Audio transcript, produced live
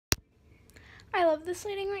I love this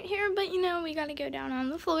lighting right here, but you know, we gotta go down on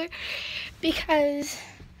the floor because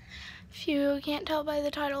if you can't tell by the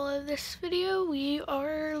title of this video, we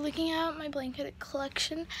are looking at my blanket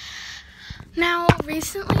collection. Now,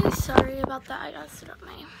 recently, sorry about that, I gotta sit up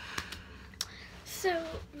my... So,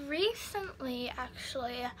 recently,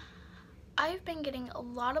 actually, I've been getting a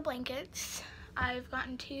lot of blankets. I've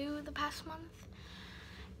gotten 2 the past month.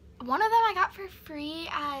 One of them I got for free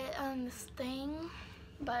at this thing,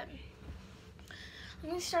 but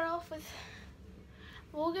let me start off with,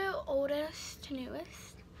 we'll go oldest to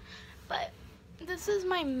newest, but this is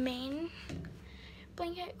my main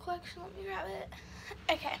blanket collection. Let me grab it.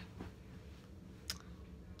 Okay.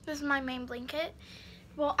 This is my main blanket.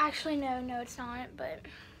 Well, actually, no, it's not, but,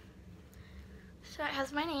 so it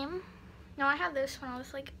has my name. Now, I had this when I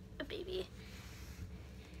was like a baby.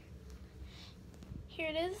 Here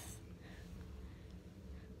it is.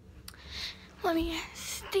 Let me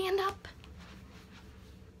stand up.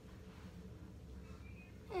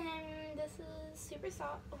 And this is super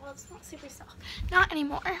soft. Well, it's not super soft. Not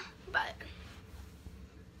anymore, but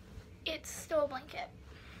it's still a blanket.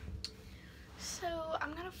 So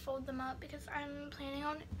I'm gonna fold them up because I'm planning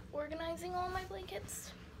on organizing all my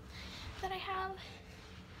blankets that I have.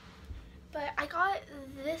 But I got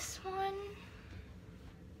this one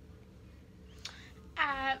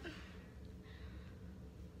at,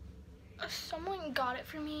 someone got it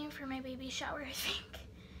for me for my baby shower, I think.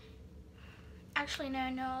 Actually,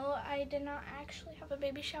 no, I did not actually have a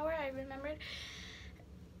baby shower. I remembered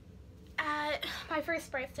at my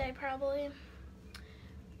first birthday, probably,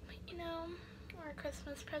 you know, or a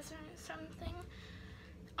Christmas present or something.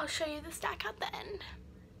 I'll show you the stack at the end.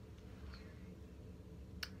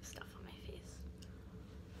 Stuff on my face.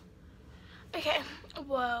 Okay,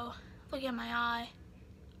 whoa, look at my eye.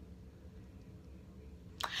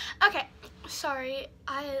 Okay, sorry,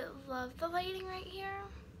 I love the lighting right here.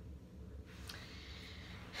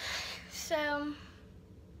 So,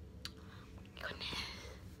 goodness,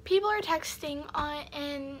 people are texting on,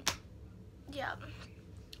 and yeah,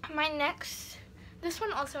 my next, this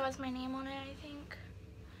one also has my name on it, I think,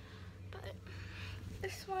 but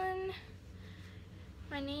this one,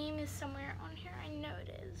 my name is somewhere on here. I know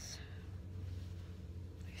it is.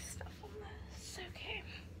 There's stuff on this. Okay.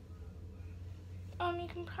 You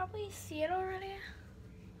can probably see it already.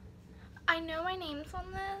 I know my name's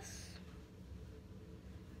on this.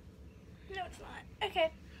 No, it's not.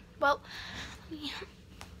 Okay. Well, yeah.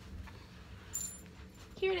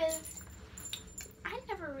 Here it is. I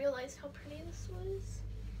never realized how pretty this was.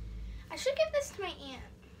 I should give this to my aunt.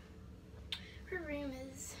 Her room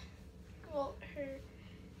is, well,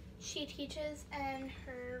 she teaches, and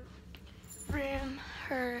her room,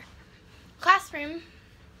 her classroom,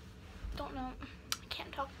 don't know, I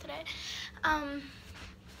can't talk today,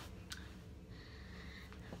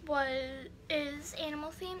 is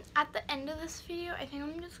animal themed. At the end of this video, I think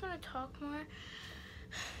I'm just gonna talk more.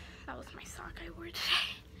 That was my sock I wore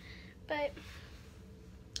today. But,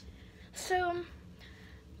 so,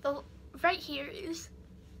 right here is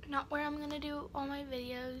not where I'm gonna do all my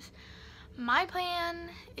videos. My plan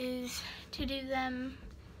is to do them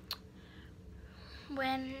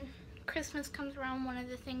when Christmas comes around. One of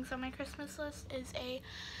the things on my Christmas list is a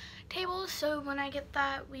table, so when I get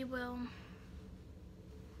that, we will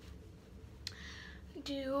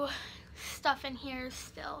do stuff in here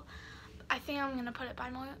still. I think I'm gonna put it by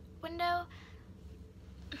my window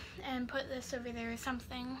and put this over there or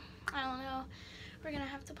something. I don't know. We're gonna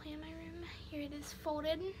have to plan my room. Here it is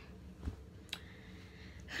folded.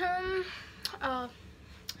 I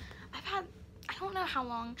don't know how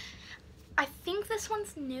long. I think this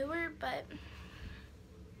one's newer, but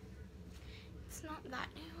it's not that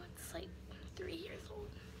new. It's like 3 years old,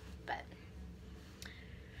 but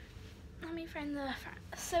let me find the front.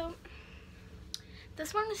 So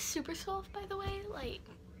this one is super soft, by the way. Like,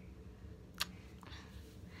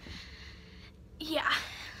 yeah.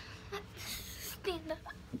 Let's stand up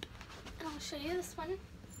and I'll show you this one.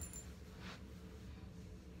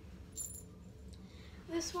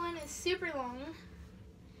 This one is super long.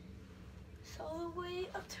 It's all the way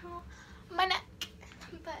up to my neck,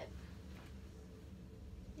 but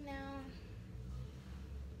you know,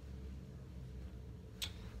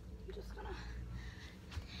 I'm just gonna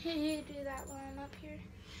do that while I'm up here.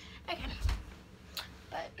 Okay,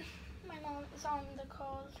 but my mom is on the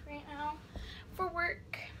calls right now for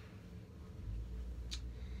work,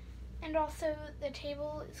 and also the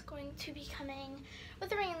table is going to be coming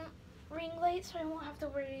with a ring light, so I won't have to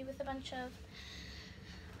worry with a bunch of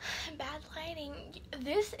bad lighting.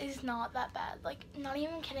 This is not that bad, like, not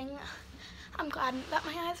even kidding. I'm glad that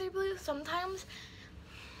my eyes are blue. Sometimes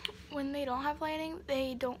when they don't have lighting,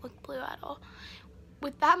 they don't look blue at all.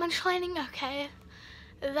 With that much lighting, okay.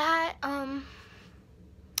 That,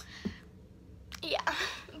 yeah,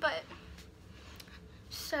 but,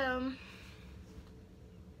 so,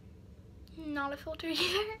 not a filter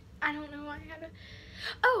either. I don't know why I had to.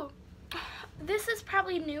 Oh, this is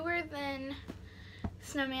probably newer than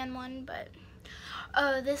Snowman one, but,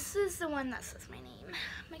 oh, this is the one that says my name,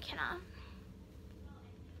 McKenna.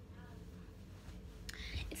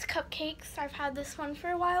 It's Cupcakes. I've had this one for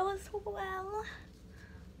a while as well.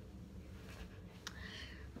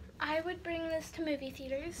 I would bring this to movie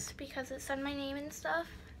theaters because it said my name and stuff.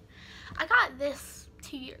 I got this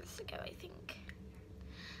 2 years ago, I think.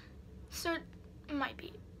 So, it might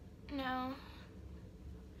be. No.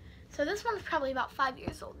 So this one's probably about 5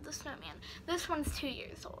 years old, the Snowman. This one's 2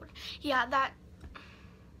 years old. Yeah, that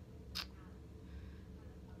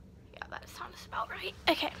sounds about right.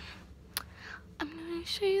 Okay. I'm going to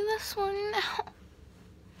show you this one now.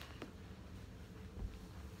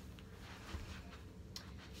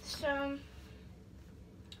 So,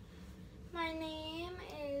 my name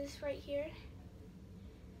is right here.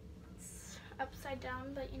 It's upside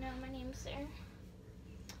down, but you know, my name's there.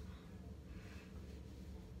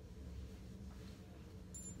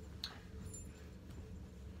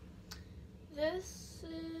 This,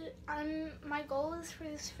 my goal is for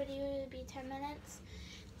this video to be 10 minutes.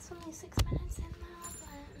 It's only 6 minutes in now,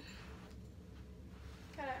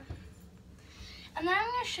 but and then I'm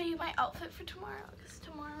going to show you my outfit for tomorrow, because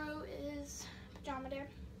tomorrow is pajama day.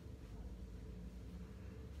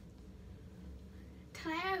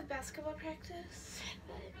 Tonight I have basketball practice,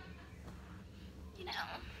 but, you know,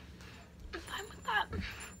 I'm fine with that.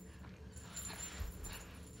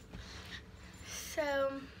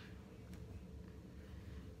 So,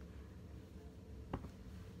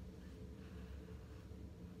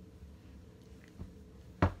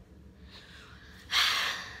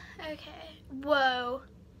 okay, whoa.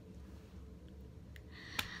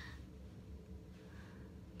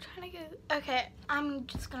 Trying to go, okay, I'm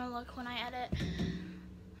just gonna look when I edit.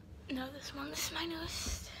 No, this is my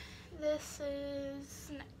newest. This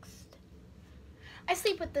is next. I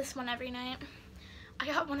sleep with this one every night. I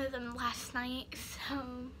got one of them last night,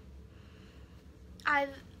 so I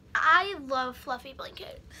love fluffy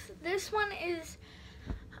blankets. This one is,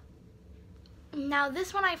 now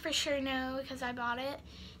this one I for sure know because I bought it.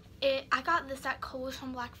 I got this at Kohl's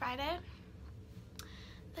on Black Friday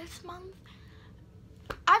this month.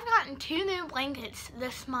 I've gotten 2 new blankets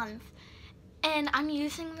this month, and I'm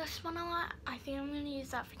using this one a lot. I think I'm going to use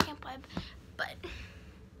that for Camp Web, but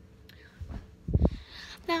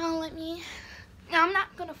now I'm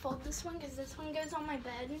not going to fold this one because this one goes on my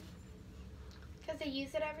bed because I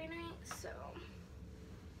use it every night, so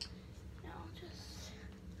I'll just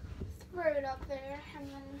throw it up there, and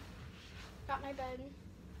then got my bed.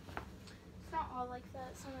 It's not all like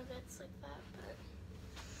that, some of it's like that,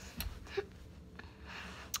 but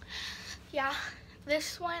yeah,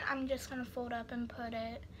 this one I'm just gonna fold up and put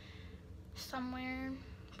it somewhere,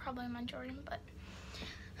 probably in my Jordan, but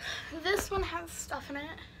this one has stuff in it,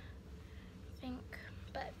 I think,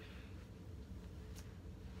 but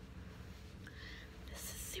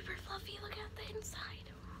this is super fluffy. Look at the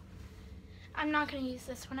inside. I'm not gonna use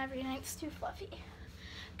this one every night, it's too fluffy.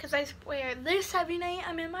 Because I wear this every night,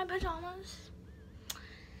 I'm in my pajamas.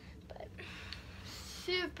 But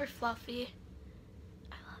super fluffy.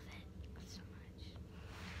 I love it so much.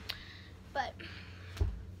 But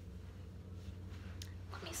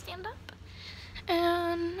let me stand up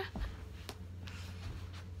and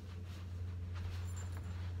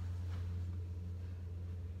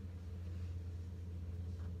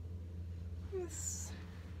it's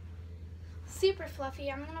super fluffy.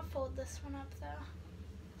 I'm gonna fold this one up though.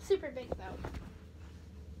 Super big though.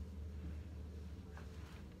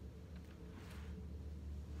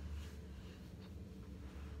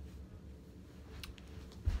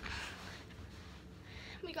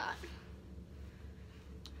 We got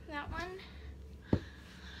that one. Oh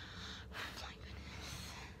my goodness.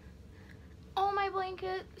 All my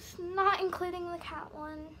blankets, not including the cat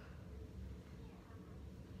one.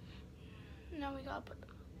 No, we gotta put them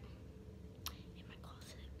in my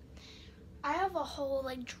closet. I have a whole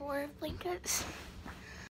like drawer of blankets.